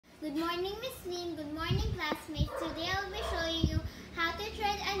Good morning, Miss Lynn. Good morning, classmates. Today I'll be showing you how to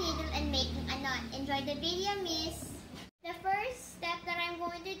thread a needle and making a knot. Enjoy the video, miss. The first step that I'm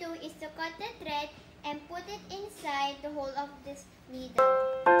going to do is to cut the thread and put it inside the hole of this needle.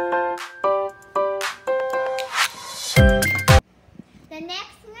 The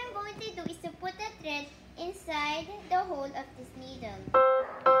next thing I'm going to do is to put the thread inside the hole of this needle.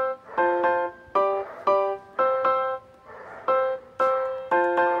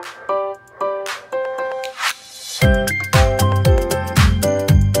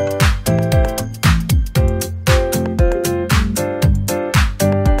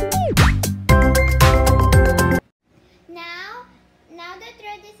 Now the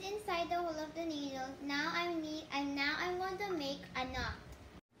thread is inside the hole of the needle. Now I'm going to make a knot.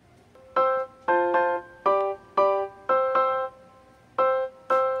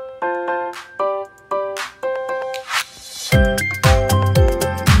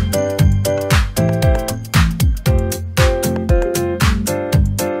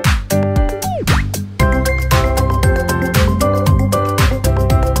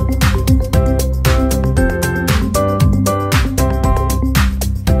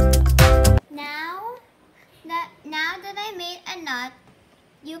 Now that I made a knot,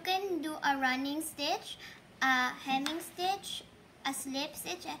 you can do a running stitch, a hemming stitch, a slip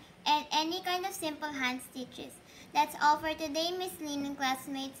stitch, and any kind of simple hand stitches. That's all for today, Miss Lynn and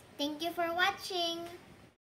classmates. Thank you for watching.